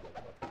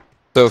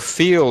 So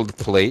field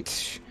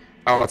plate.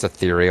 Oh, it's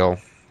ethereal.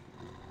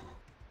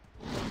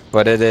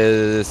 But it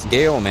is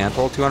Gale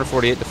Mantle,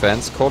 248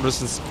 defense, cold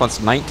resistance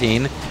plus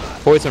 19,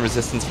 poison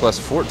resistance plus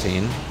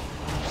 14.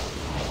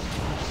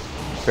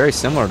 Very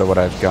similar to what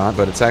I've got,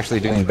 but it's actually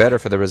doing better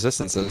for the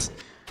resistances.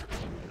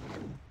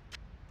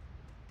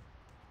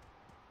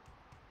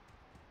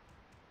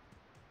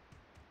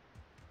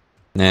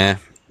 Nah,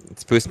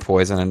 it's boost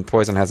poison, and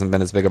poison hasn't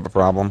been as big of a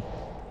problem.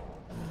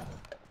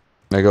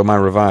 There go my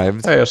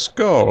revived. Hey, a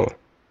skull.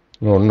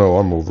 Oh no,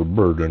 I'm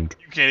overburdened.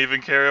 You can't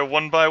even carry a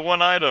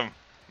 1x1 item.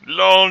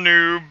 Lol,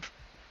 noob.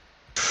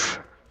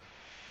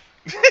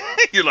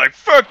 You're like,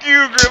 fuck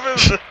you,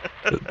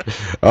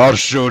 Griffith. I'll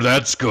show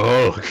that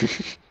skull.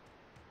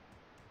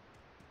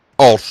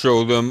 I'll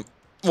show them.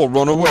 We'll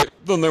run away,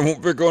 then they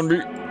won't pick on me.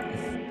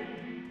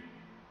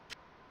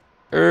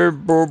 Hey,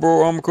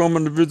 Bobo, I'm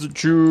coming to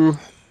visit you.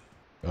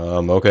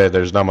 Okay,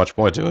 there's not much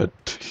point to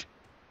it.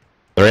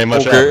 There ain't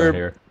much Okay, happening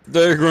here.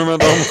 Hey,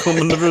 Grimith, I'm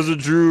coming to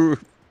visit you.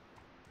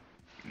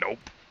 Nope.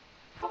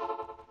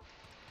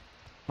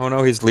 Oh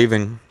no, he's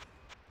leaving.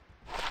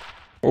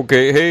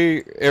 Okay,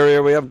 hey,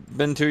 area we haven't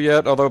been to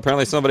yet, although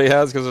apparently somebody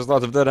has because there's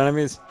lots of dead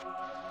enemies.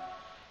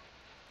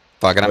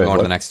 Fuck it, I'm Wait, going to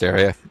what? the next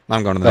area.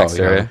 I'm going to the next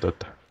area.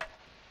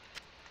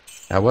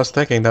 I was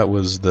thinking that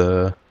was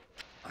the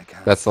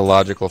That's the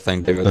logical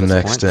thing to do at this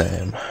next point.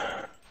 aim.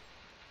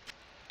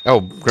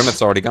 Oh,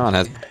 Grimith's already gone,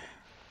 has he?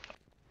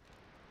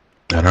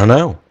 I don't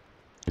know.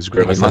 Is He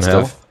Grimith in must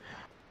hell? have.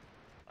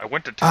 I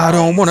went to town. I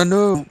don't want to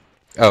know.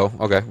 Oh,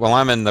 okay. Well,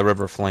 I'm in the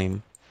River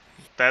Flame.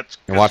 That's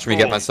And watch me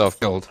get cool. myself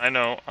killed. I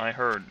know. I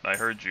heard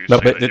you. No,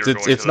 say but that you're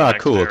going to it's the not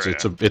next cool. area.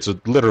 It's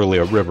literally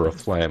a river of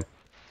flame.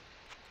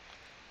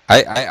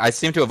 I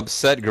seem to have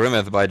upset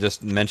Grimith by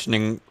just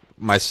mentioning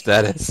my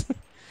status.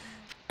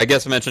 I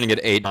guess mentioning it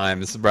 8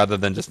 times rather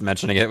than just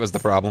mentioning it was the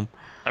problem.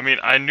 I mean,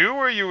 I knew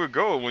where you were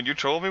going when you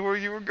told me where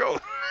you were going.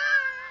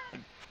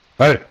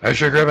 Hey,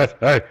 sure, Grimith.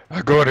 Hey,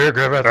 go in here,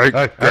 Grimith.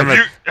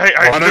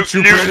 Hey, Why don't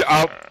you play?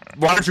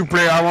 Why don't you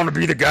play? I want to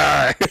be the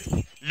guy.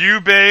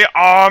 You be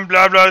arm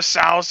blah blah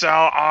sow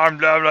arm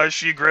blah blah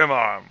she grim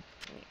arm.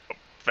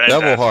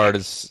 Devil Hard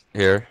is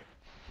here.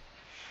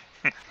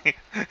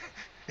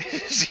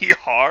 Is he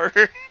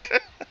hard?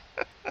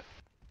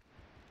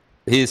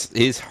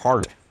 He's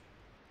hard.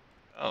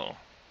 Oh.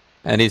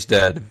 And he's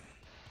dead.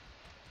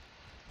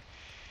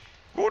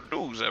 Good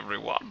news,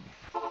 everyone.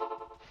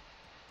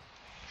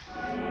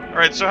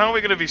 Alright, so how are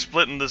we going to be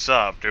splitting this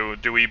up?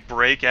 Do we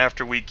break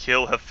after we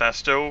kill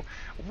Hephaestus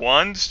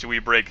once? Do we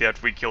break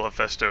after we kill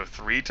Hephaestus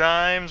 3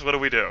 times? What do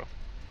we do?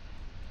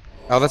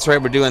 Oh, that's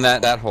right. We're doing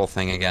that whole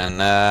thing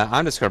again.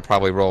 I'm just gonna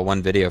probably roll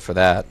one video for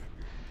that.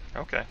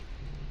 Okay.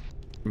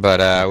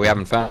 But we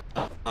haven't found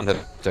it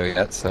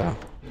yet, so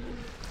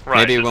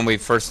Right. maybe when we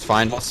first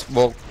find us,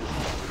 we'll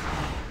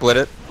split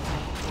it.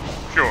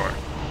 Sure.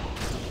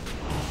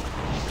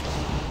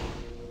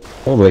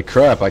 Holy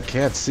crap! I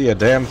can't see a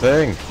damn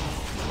thing.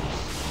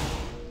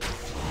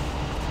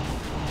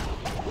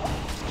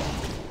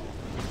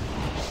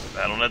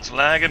 BattleNet's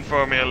lagging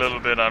for me a little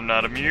bit. I'm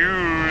not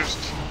amused.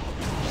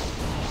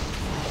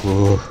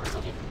 Ooh.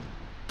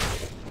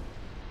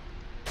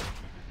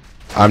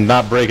 I'm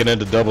not breaking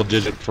into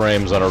double-digit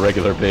frames on a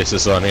regular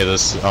basis on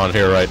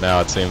here right now.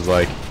 It seems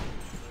like.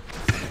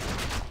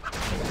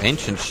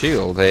 Ancient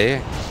shield,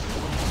 eh?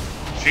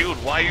 Shield,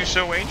 why are you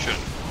so ancient?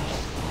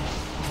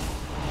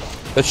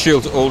 That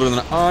shield's older than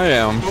I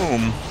am.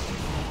 Boom.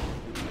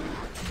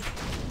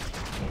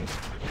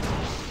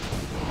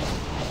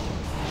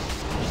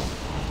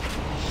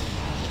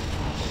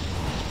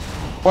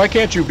 Why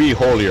can't you be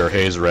holier,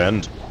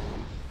 Hazerend?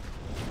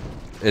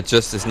 It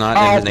just is not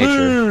in his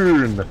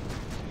nature.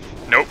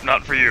 Nope,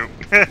 not for you.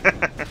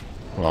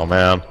 Oh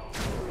man,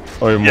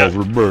 I'm Yeah.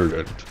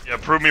 overburdened. Yeah,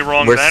 prove me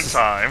wrong We're that s-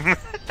 time.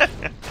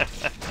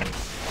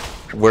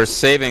 We're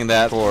saving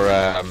that for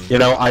You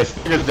know, I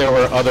figured there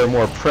were other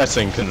more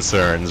pressing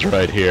concerns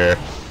right here.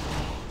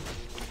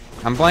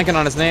 I'm blanking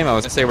on his name. I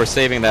was gonna say we're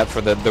saving that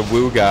for the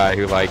woo guy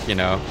who, like, you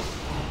know,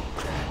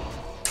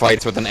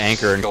 fights with an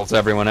anchor and kills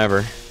everyone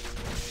ever.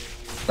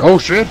 Oh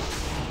shit!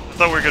 I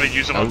thought we were gonna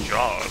use it on Oh.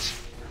 Jaws.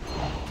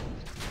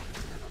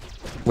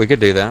 We could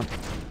do that.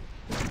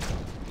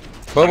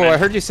 Bobo, Okay. I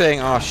heard you saying,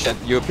 "Oh shit,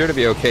 you appear to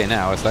be okay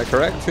now." Is that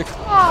correct?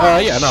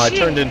 Yeah, no, I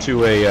turned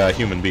into a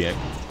human being.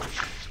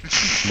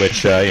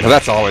 Which, you Well, know,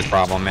 that's always a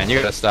problem, man. You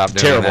gotta stop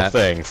doing terrible that.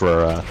 thing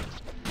for,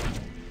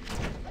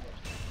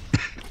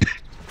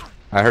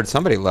 I heard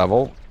somebody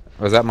level.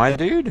 Was that my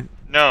dude?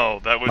 No,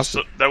 that was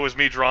Must've-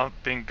 me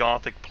dropping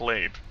Gothic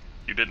plate.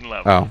 You didn't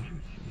level. Oh.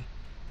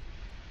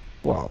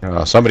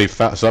 Well. somebody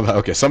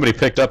somebody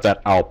picked up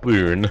that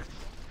Alpoon.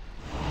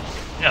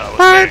 Yeah,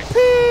 that was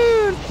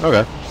me.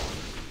 Okay.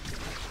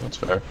 That's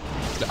fair.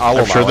 I'll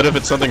I'm sure allow that it. if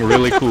it's something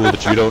really cool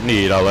that you don't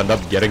need, I'll end up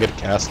getting it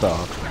cast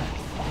off.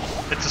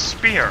 It's a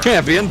spear.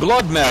 Champion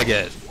Blood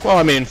Maggot. Well,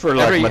 I mean, for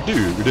like Every- my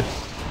dude.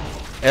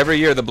 Every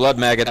year the Blood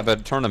Maggot have a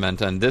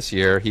tournament, and this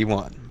year he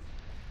won.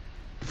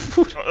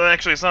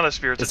 Actually, it's not a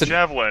spear, it's It's a a-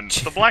 javelin.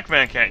 The black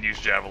man can't use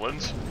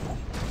javelins.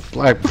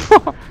 Like,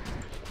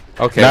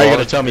 Okay. now well, you're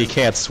gonna tell me you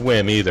can't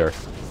swim either.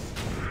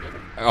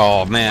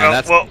 Oh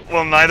man,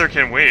 Well, neither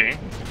can we.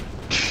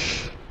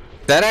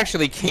 that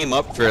actually came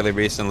up fairly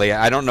recently.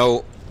 I don't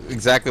know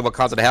exactly what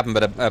caused it to happen,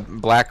 but a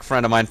black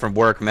friend of mine from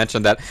work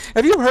mentioned that.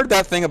 Have you heard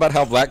that thing about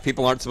how black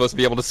people aren't supposed to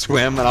be able to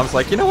swim? And I was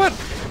like, you know what?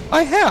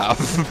 I have,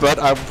 but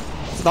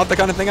it's not the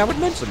kind of thing I would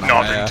mention.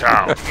 Not in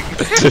town.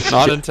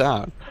 Not in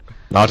town.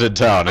 Not in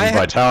town, and I by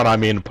ha- town I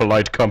mean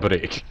polite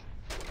company.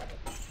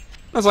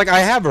 I was like, I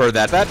have heard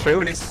that. That's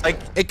true. And he's like,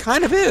 it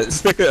kind of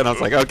is. And I was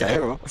like, okay.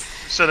 Well.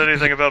 Said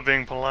anything about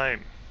being polite.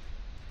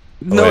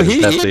 No, wait, he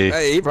that's the-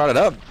 he brought it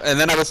up, and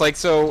then I was like,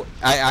 so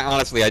I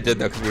honestly I did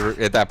though, because we were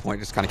at that point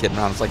just kind of kidding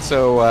around. I was like,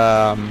 so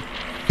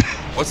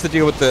what's the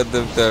deal with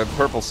the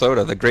purple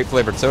soda, the grape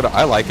flavored soda?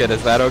 I like it.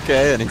 Is that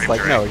okay? And he's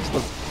like, no,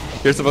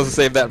 you're supposed to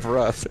save that for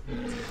us.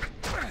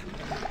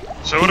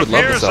 So He it would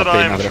love appears this that update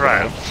I now am that I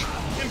brought it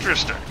trapped.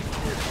 Interesting.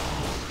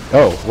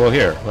 Oh, well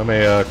here, let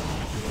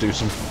me do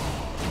some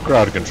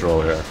crowd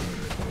control here.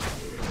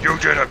 You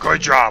did a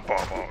good job,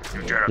 Bobo.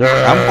 You did a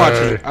Yeah. I'm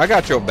watching. I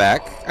got your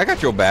back. I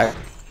got your back.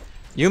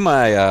 You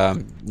my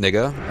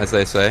nigga, as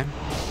they say.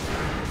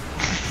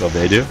 So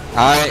they do.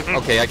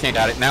 Okay, I can't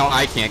get it. Now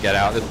I can't get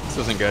out. This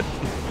isn't good.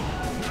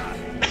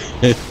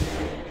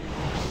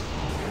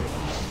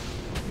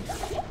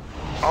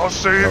 I'll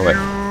save Oh, wait.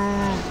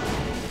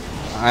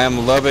 I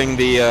am loving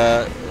the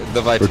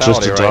vitality For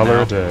just right now.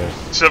 $1 a day.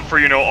 Except for,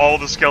 all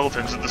the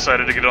skeletons that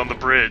decided to get on the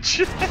bridge.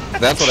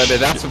 That's what I did.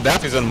 That's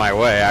who's in my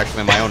way.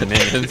 Actually, my own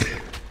minions.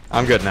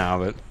 I'm good now,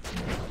 but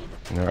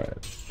All right.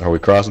 Are we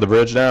crossing the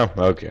bridge now?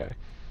 Okay.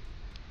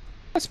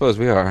 I suppose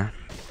we are.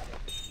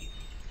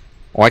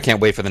 Oh, I can't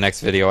wait for the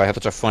next video. I have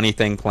such a funny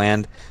thing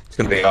planned. It's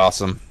gonna be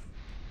awesome.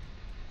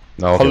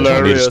 No, okay, so I need to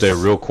Hilarious. stay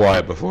real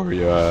quiet before I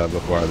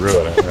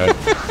ruin it, right?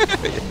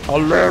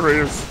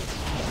 Hilarious.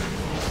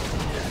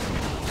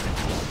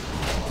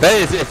 That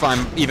is, if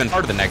I'm even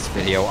part of the next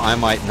video, I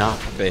might not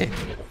be.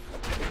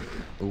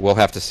 We'll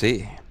have to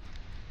see.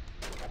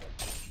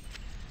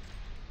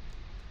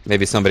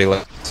 Maybe somebody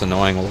less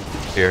annoying will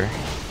appear.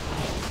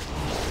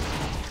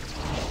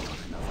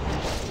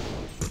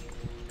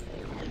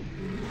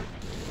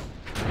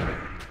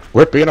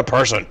 Quit being a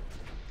person.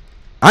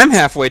 I'm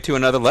halfway to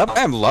another level.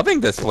 I'm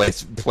loving this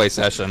play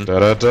session. Da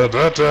da da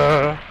da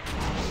da.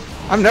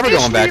 I'm never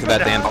going back to that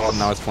damn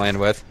Paladin I was playing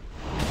with.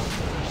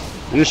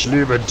 Ich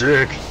liebe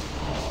dick.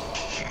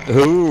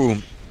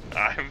 Ooh.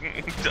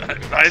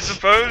 I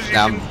suppose you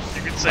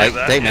can say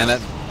that. Hey man,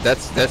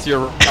 that's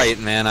your right,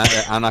 man.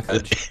 I'm not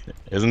gonna.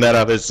 Isn't that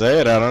how they say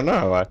it? I don't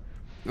know.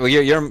 Well,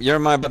 you're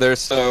my brother,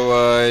 so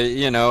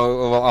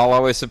I'll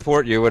always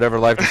support you, whatever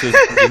life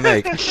decisions you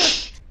make.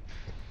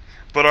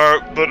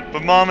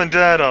 But mom and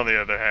dad, on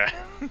the other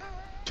hand.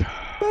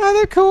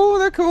 They're cool.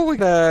 They're cool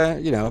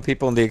with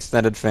people in the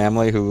extended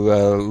family who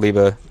leave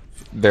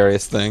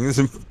various things.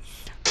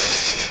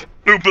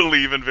 Who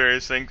believe in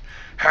various things.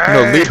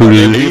 No, Hey, To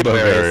leave leave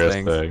various various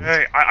things. things.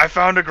 hey, I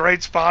found a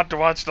great spot to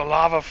watch the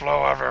lava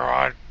flow,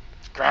 everyone.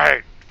 It's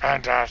great.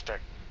 Fantastic.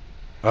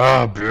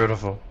 Ah,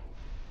 beautiful.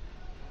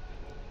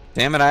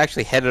 Damn it! I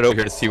actually headed over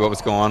here to see what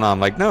was going on.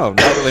 Like, no,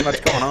 not really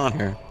much going on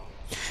here.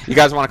 You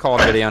guys want to call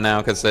it a video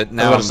now? Because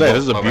now I was gonna say,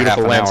 this is a over beautiful half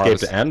an hour.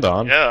 landscape to end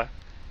on. Yeah.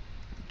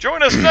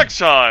 Join us next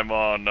time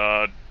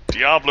on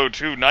Diablo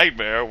 2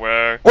 Nightmare,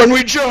 where When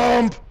we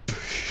jump!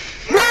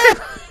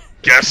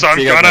 guess I'm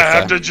See you guys gonna next have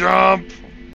time. to jump.